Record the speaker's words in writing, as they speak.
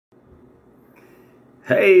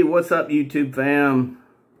Hey, what's up, YouTube fam?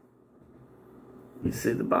 You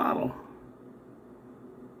see the bottle,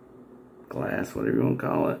 glass, whatever you want to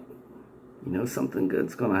call it. You know something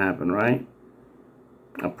good's gonna happen, right?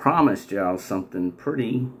 I promised y'all something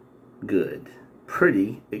pretty good,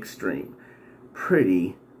 pretty extreme,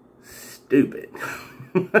 pretty stupid.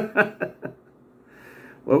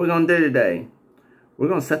 What we're gonna do today, we're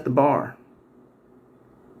gonna set the bar.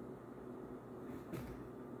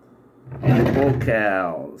 Edible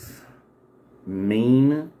Cows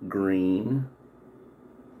Mean Green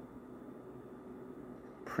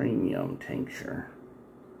Premium Tincture.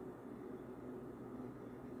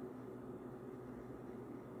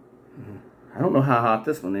 I don't know how hot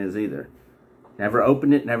this one is either. Never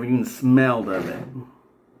opened it, never even smelled of it.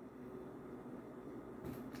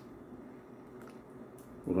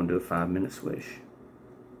 We're going to do a 5-minute swish.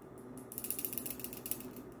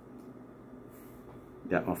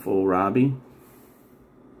 Got my full Robbie.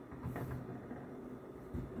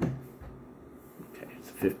 Okay, it's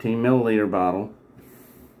a 15 milliliter bottle.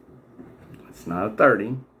 It's not a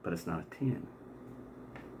 30, but it's not a 10.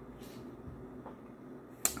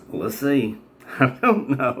 Let's see. I don't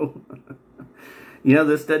know. You know,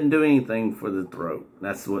 this doesn't do anything for the throat.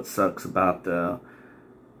 That's what sucks about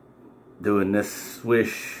doing this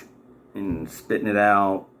swish and spitting it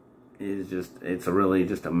out. Is just, it's really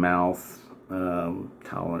just a mouth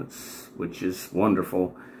tolerance, which is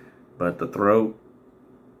wonderful, but the throat,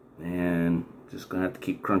 and just gonna have to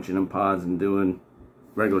keep crunching them pods and doing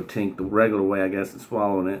regular tink the regular way, I guess, and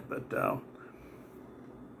swallowing it. But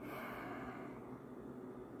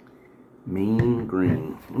Mean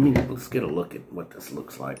Green. Let's get a look at what this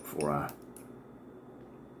looks like before I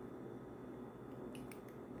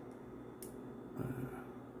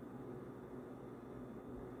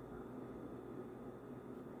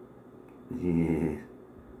yeah,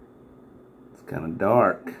 it's kind of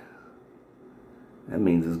dark. That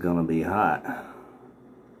means it's gonna be hot.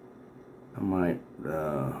 I might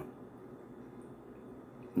I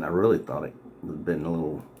really thought it would have been a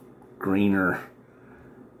little greener,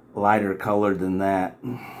 lighter colored than that.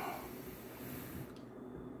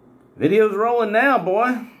 Video's rolling now,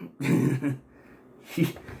 boy.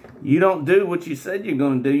 You don't do what you said you're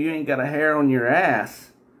gonna do, you ain't got a hair on your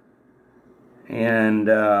ass. And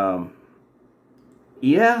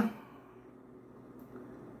yeah,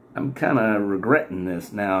 I'm kind of regretting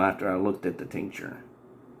this now after I looked at the tincture.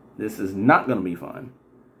 This is not going to be fun.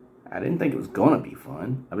 I didn't think it was going to be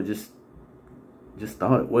fun. I just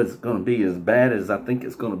thought it was going to be as bad as I think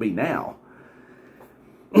it's going to be now.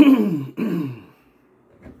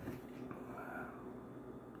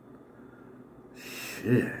 Shit,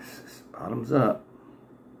 this bottom's up.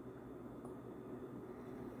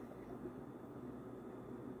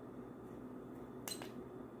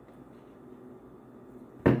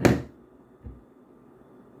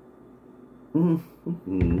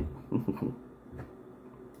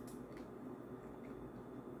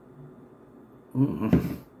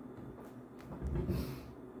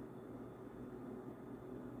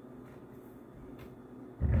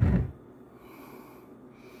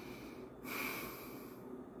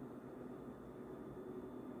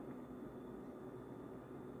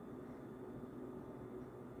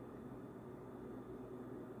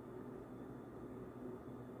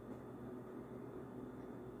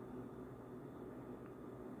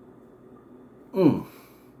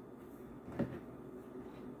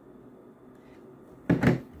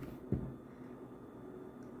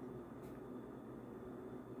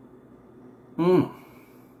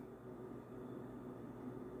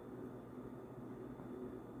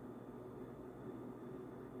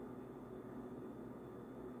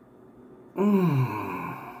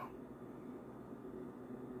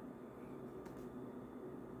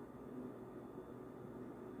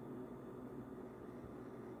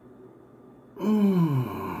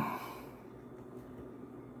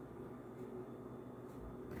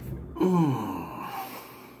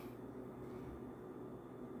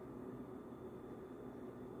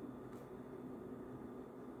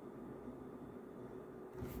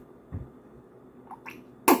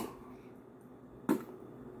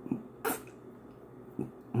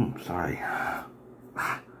 Sorry.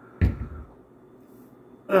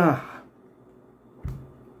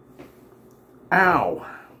 Ow.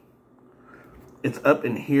 It's up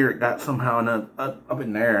in here. It got somehow up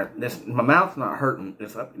in there. My mouth's not hurting.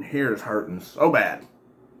 It's up in here is hurting so bad.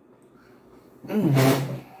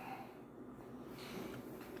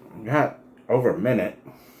 Got over a minute.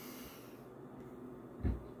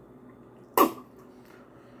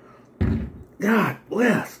 God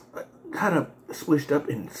bless. Kind of swished up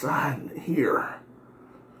inside here.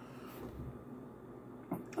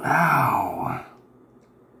 Ow.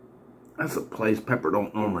 That's a place Pepper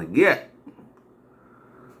don't normally get.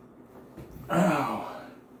 Ow.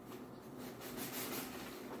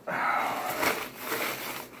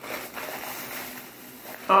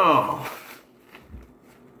 Oh.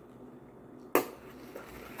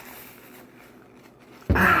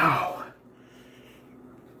 Ow.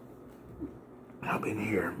 Up in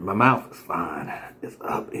here. My mouth is fine. It's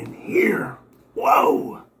up in here.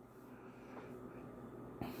 Whoa.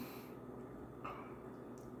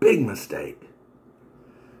 Big mistake.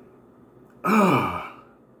 Oh.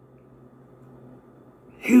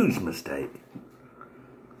 Huge mistake.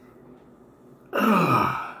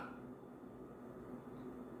 Oh.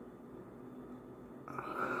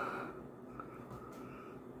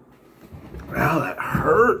 Wow, that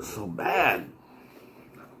hurts so bad.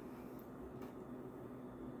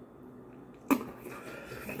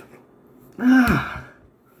 Ah.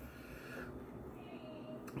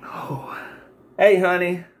 Oh. Hey,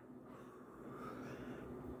 honey.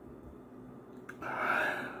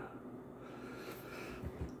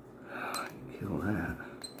 Kill that.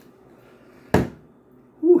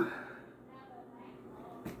 Whew.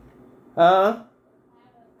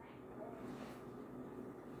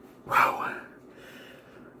 Wow.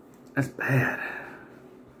 That's bad.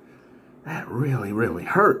 That really, really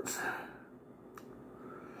hurts.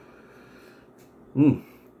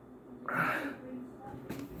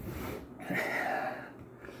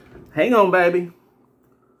 Hang on, baby.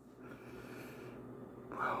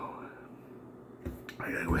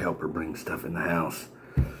 I gotta go help her bring stuff in the house.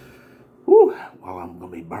 Whew, while I'm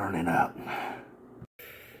gonna be burning up.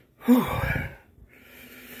 Whew.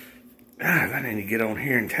 God, I need to get on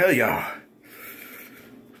here and tell y'all.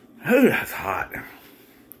 Oh, that's hot.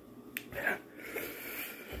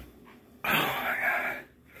 Oh my God.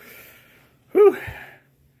 Whew.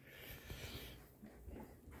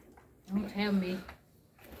 Don't tell me.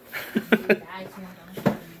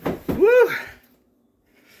 Woo.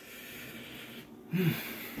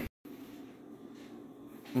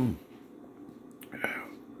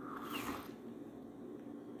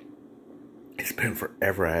 It's been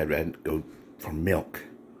forever I had to go for milk.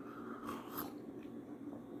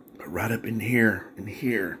 But right up in here,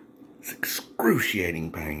 it's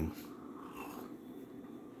excruciating pain.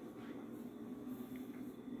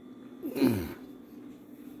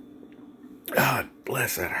 God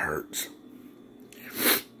bless, that hurts.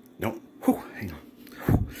 No, whew, hang on.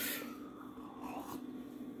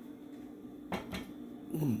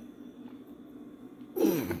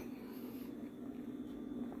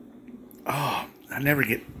 Oh, I never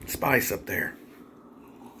get spice up there.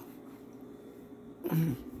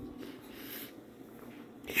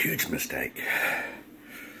 Huge mistake.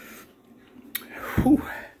 Whew.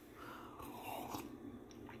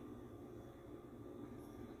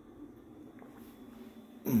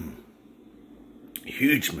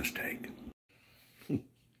 Huge mistake.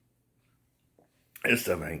 This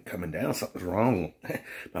stuff ain't coming down. Something's wrong.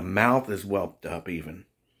 My mouth is whelped up even.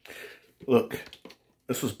 Look,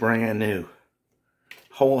 this was brand new.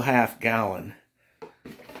 Whole half gallon.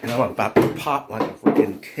 And I'm about to pop like a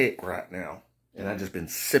freaking tick right now. And I've just been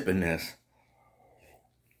sipping this.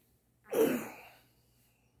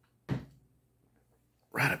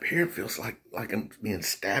 Right up here, it feels like I'm being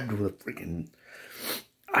stabbed with a freaking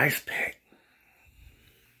ice pick.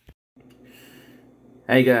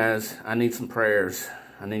 Hey guys, I need some prayers.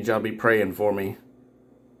 I need y'all to be praying for me.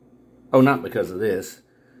 Oh, not because of this.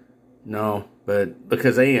 No, but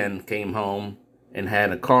because Ann came home and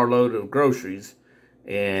had a carload of groceries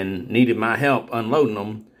and needed my help unloading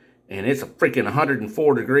them. And it's a freaking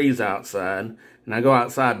 104 degrees outside. And I go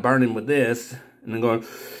outside burning with this. And I'm going,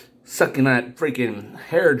 sucking that freaking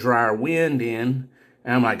hair dryer wind in.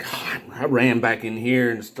 And I'm like, oh, I ran back in here.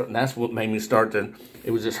 And that's what made me start to,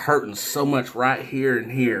 it was just hurting so much right here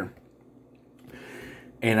and here.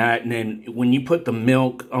 And then when you put the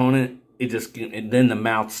milk on it, then the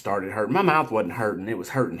mouth started hurting. My mouth wasn't hurting. It was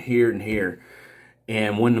hurting here and here.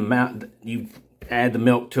 And when you add the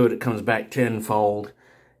milk to it, it comes back tenfold.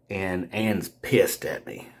 And Ann's pissed at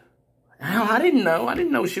me. Oh, I didn't know. I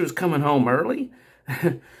didn't know she was coming home early.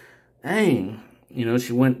 Dang. You know,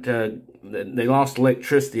 she went, they lost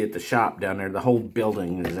electricity at the shop down there. The whole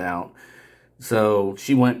building is out. So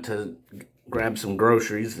she went to grab some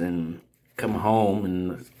groceries and come home.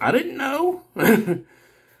 And I didn't know.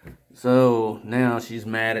 So now she's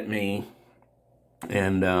mad at me.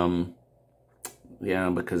 And, yeah,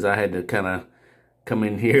 because I had to kind of come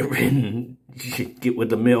in here and get with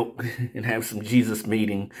the milk and have some Jesus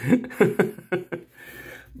meeting.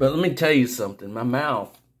 But let me tell you something. My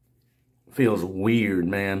mouth feels weird,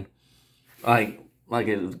 man. Like, like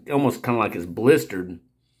it's almost kind of like it's blistered.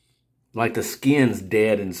 Like the skin's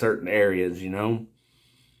dead in certain areas, you know?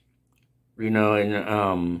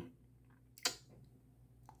 And,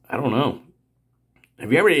 I don't know.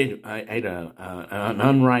 Have you ever ate an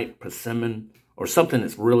unripe persimmon or something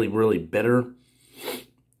that's really, really bitter,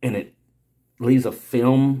 and it leaves a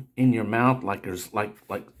film in your mouth like there's like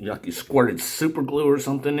you squirted super glue or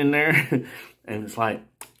something in there, and it's like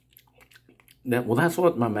that? Well, that's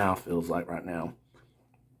what my mouth feels like right now.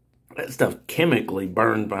 That stuff chemically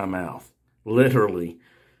burned my mouth, literally.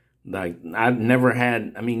 Like I've never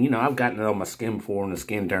had. I mean, I've gotten it on my skin before, and the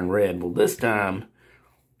skin turned red. Well, this time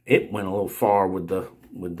it went a little far with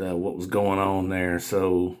what was going on there.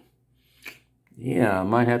 So yeah, I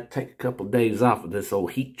might have to take a couple of days off of this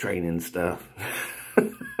old heat training stuff.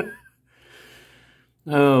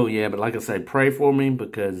 Oh yeah, but like I say, pray for me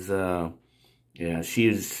because yeah,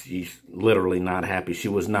 she's literally not happy. She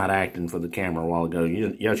was not acting for the camera a while ago.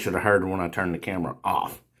 You should have heard her when I turned the camera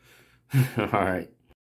off. All right.